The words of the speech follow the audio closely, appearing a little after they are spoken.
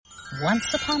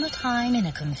Once upon a time in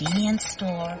a convenience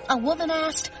store, a woman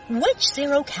asked, "Which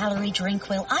zero-calorie drink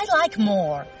will I like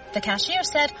more?" The cashier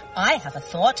said, "I have a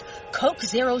thought. Coke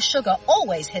Zero Sugar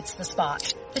always hits the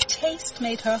spot." The taste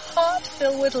made her heart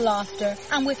fill with laughter,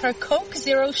 and with her Coke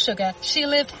Zero Sugar, she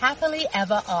lived happily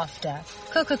ever after.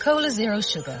 Coca-Cola Zero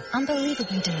Sugar.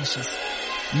 Unbelievably delicious.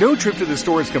 No trip to the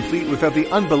store is complete without the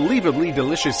unbelievably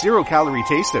delicious zero-calorie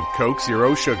taste of Coke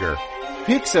Zero Sugar.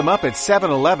 Pick some up at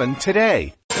 7-Eleven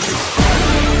today.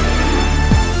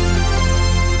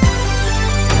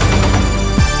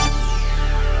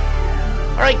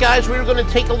 All right, guys, we're going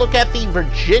to take a look at the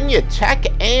Virginia Tech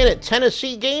and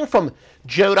Tennessee game from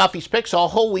Joe Duffy's Picks.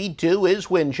 All we do is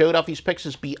win. Joe Duffy's Picks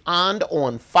is beyond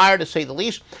on fire, to say the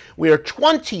least. We are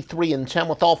 23-10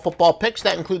 with all football picks.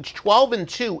 That includes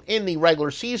 12-2 in the regular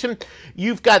season.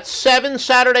 You've got 7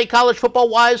 Saturday college football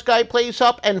Wise Guy plays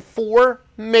up and 4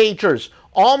 majors.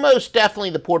 Almost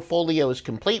definitely the portfolio is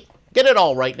complete. Get it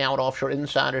all right now at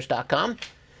offshoreinsiders.com.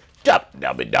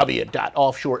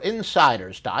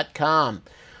 www.offshoreinsiders.com.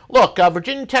 Look,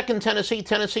 Virginia Tech and Tennessee.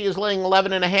 Tennessee is laying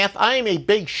 11.5. I am a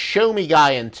big show-me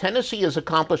guy, and Tennessee has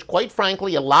accomplished, quite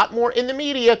frankly, a lot more in the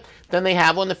media than they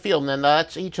have on the field, and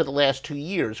that's each of the last 2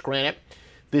 years. Granted,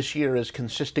 this year is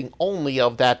consisting only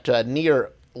of that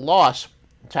near loss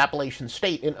to Appalachian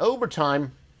State in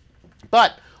overtime,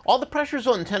 but all the pressure's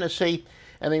on Tennessee,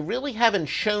 and they really haven't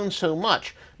shown so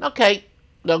much. Okay,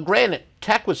 now granted,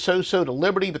 Tech was so-so to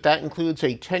Liberty, but that includes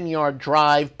a 10-yard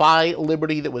drive by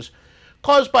Liberty that was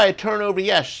caused by a turnover.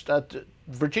 Yes,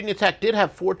 Virginia Tech did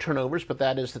have 4 turnovers, but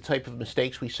that is the type of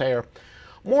mistakes we say are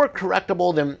more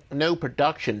correctable than no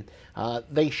production.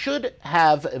 They should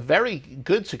have very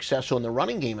good success on the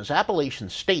running game, as Appalachian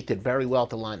State did very well at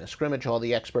the line of scrimmage. All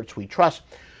the experts we trust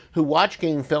who watch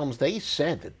game films, they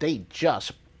said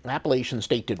that Appalachian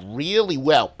State did really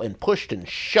well and pushed and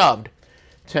shoved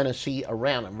Tennessee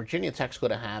around, and Virginia Tech's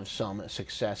going to have some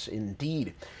success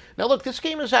indeed. Now look, this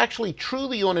game is actually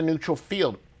truly on a neutral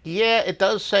field. Yeah, it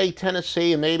does say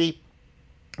Tennessee, and maybe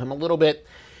I'm a little bit,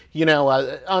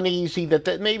 uneasy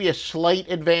that maybe a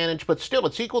slight advantage, but still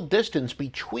it's equal distance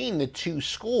between the two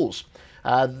schools.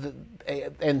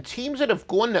 And teams that have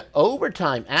gone to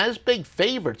overtime as big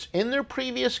favorites in their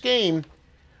previous game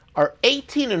are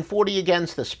 18-40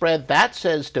 against the spread. That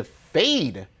says to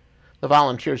fade the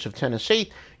Volunteers of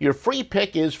Tennessee. Your free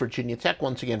pick is Virginia Tech.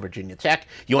 Once again, Virginia Tech.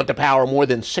 You want to power more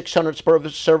than 600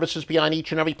 services behind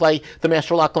each and every play? The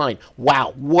Master Lock line.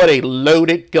 Wow, what a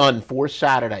loaded gun for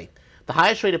Saturday. The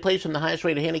highest rated plays from the highest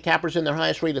rated handicappers in their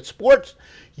highest rated sports.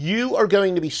 You are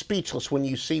going to be speechless when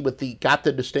you see what got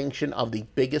the distinction of the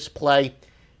biggest play.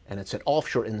 And it's at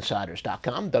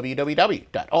offshoreinsiders.com,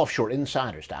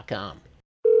 www.offshoreinsiders.com.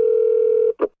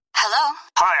 Hello?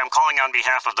 Hi, I'm calling on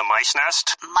behalf of the Mice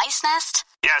Nest. Mice Nest?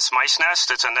 Yes, Mice Nest.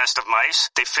 It's a nest of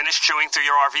mice. They finished chewing through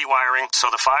your RV wiring,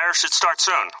 so the fire should start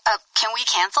soon. Can we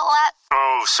cancel that?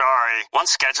 Oh, sorry.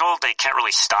 Once scheduled, they can't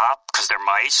really stop because they're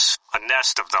mice. A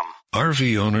nest of them.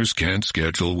 RV owners can't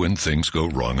schedule when things go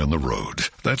wrong on the road.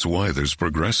 That's why there's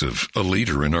Progressive, a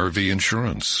leader in RV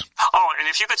insurance. Oh, and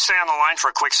if you could stay on the line for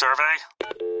a quick survey.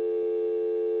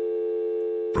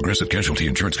 Progressive Casualty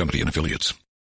Insurance Company and Affiliates.